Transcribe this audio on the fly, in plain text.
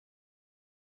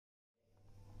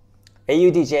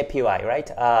AUDJPY,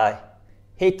 right?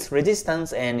 Hits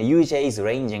resistance and UJ is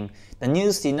ranging. The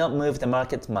news did not move the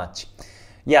market much.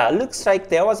 Yeah, looks like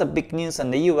there was a big news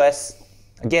in the US.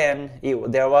 Again, it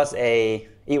was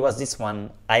this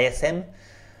one, ISM,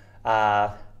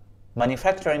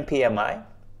 manufacturing PMI.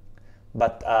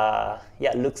 But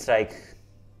yeah, looks like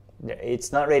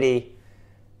it's not really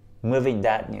moving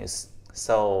that news.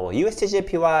 So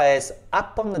USDJPY is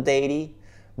up on the daily,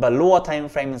 but lower time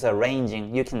frames are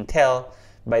ranging. You can tell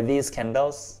by these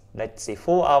candles. Let's see,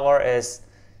 4 hour is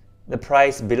the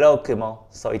price below Kumo,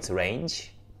 so it's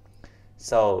range.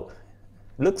 So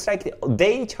looks like the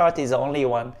daily chart is the only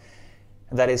one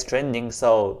that is trending.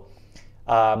 So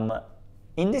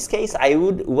in this case, I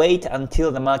would wait until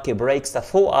the market breaks the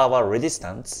 4 hour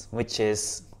resistance, which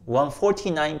is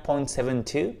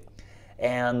 149.72,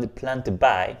 and plan to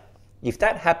buy. If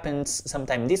that happens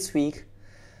sometime this week,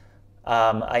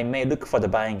 I may look for the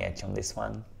buying edge on this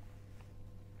one.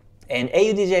 And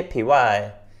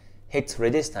AUDJPY hits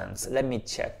resistance. Let me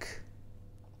check.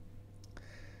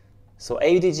 So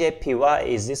AUDJPY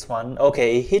is this one.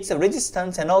 Okay, it hits a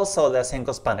resistance and also the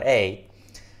Senko span A.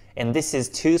 And this is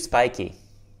too spiky.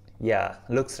 Yeah,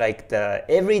 looks like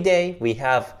every day we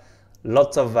have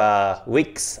lots of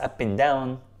wicks up and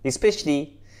down,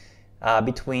 especially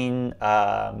between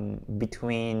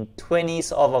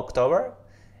 20th of October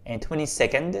and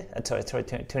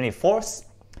 24th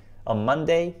on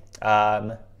Monday.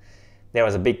 There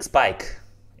was a big spike,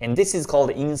 and this is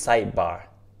called inside bar.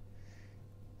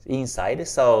 Inside,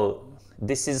 so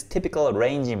this is typical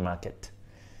ranging market.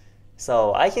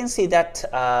 So I can see that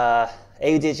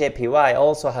AUDJPY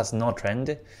also has no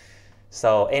trend.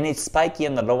 So, and it's spiky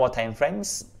on the lower time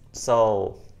frames.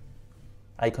 So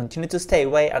I continue to stay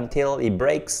away until it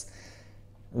breaks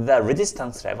the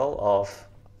resistance level of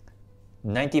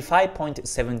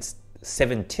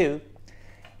 95.772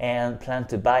 and plan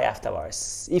to buy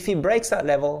afterwards. If it breaks that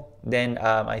level, then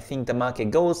I think the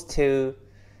market goes to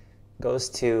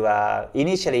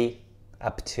initially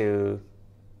up to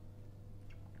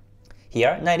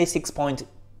here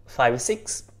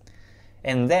 96.56,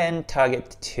 and then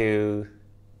target to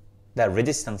the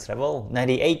resistance level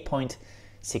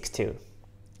 98.62.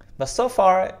 But so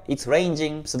far it's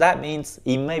ranging, so that means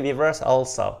it may reverse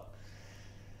also.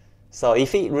 So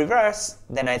if it reverses,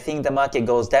 then I think the market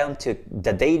goes down to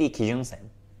the daily Kijun Sen,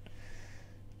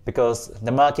 because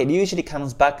the market usually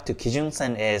comes back to Kijun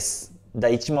Sen is the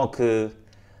Ichimoku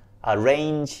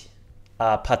range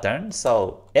pattern.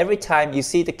 So every time you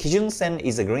see the Kijun Sen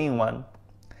is a green one,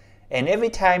 and every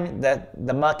time that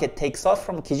the market takes off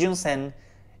from Kijun Sen,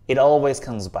 it always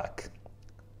comes back.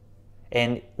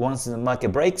 And once the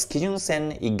market breaks Kijun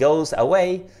Sen, it goes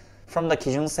away from the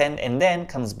Kijun Sen and then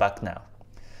comes back now.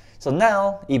 So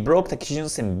now it broke the Kijun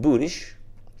Sen bullish,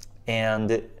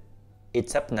 and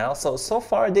it's up now. So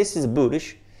far this is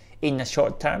bullish in the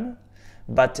short term,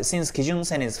 but since Kijun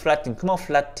Sen is flat and Kumo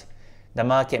flat, the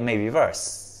market may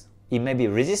reverse. It may be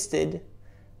resisted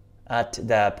at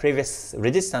the previous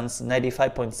resistance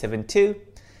 95.72,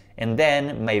 and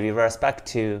then may reverse back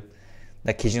to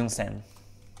the Kijun Sen.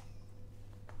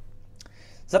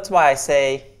 That's why I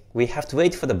say we have to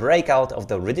wait for the breakout of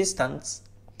the resistance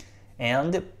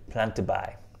and plan to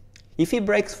buy. If it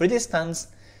breaks resistance,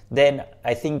 then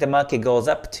I think the market goes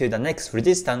up to the next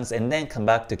resistance and then come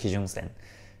back to Kijun Sen.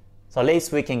 So at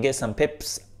least we can get some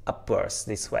pips upwards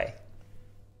this way.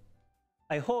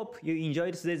 I hope you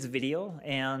enjoyed today's video,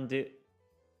 and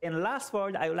in last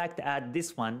word I would like to add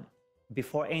this one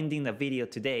before ending the video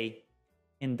today,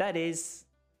 and that is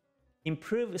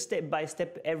improve step by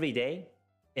step every day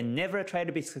and never try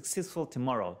to be successful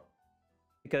tomorrow.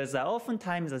 Because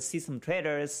oftentimes I see some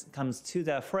traders comes to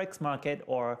the Forex market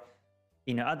or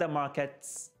other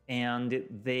markets, and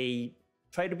they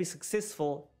try to be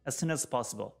successful as soon as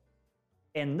possible.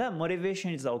 And that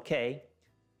motivation is okay,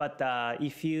 but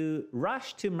if you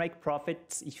rush to make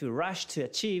profits, if you rush to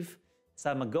achieve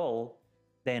some goal,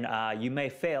 then you may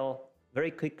fail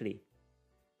very quickly.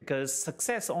 Because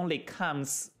success only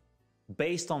comes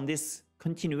based on this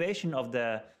continuation of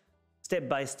the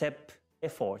step-by-step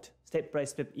effort,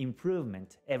 step-by-step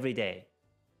improvement every day.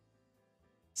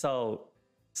 So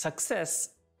success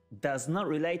does not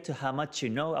relate to how much you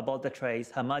know about the trades,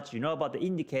 how much you know about the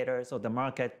indicators or the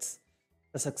markets.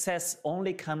 The success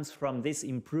only comes from this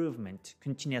improvement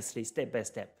continuously, step by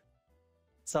step.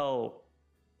 So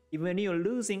when you're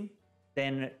losing,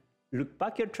 then look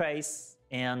back your trades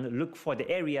and look for the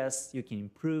areas you can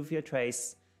improve your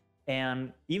trades.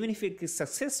 And even if it is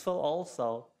successful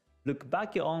also, look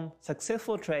back your own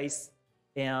successful trades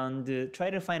and try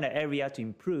to find an area to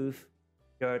improve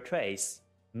your trades.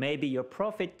 Maybe your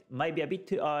profit might be a bit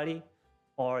too early,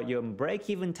 or your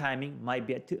break-even timing might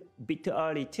be a bit too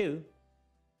early too,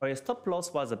 or your stop loss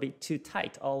was a bit too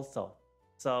tight also.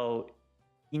 So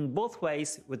in both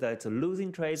ways, whether it's a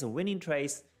losing trades or winning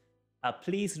trades,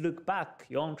 please look back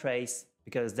your own trades,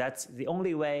 because that's the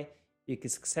only way you can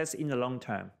success in the long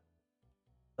term.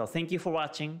 So thank you for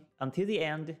watching until the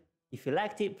end. If you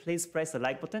liked it, please press the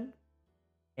like button,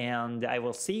 and I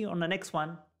will see you on the next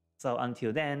one. So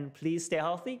until then, please stay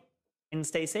healthy and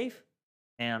stay safe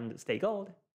and stay gold.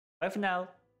 Bye for now.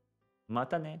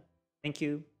 Mata ne. Thank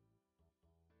you.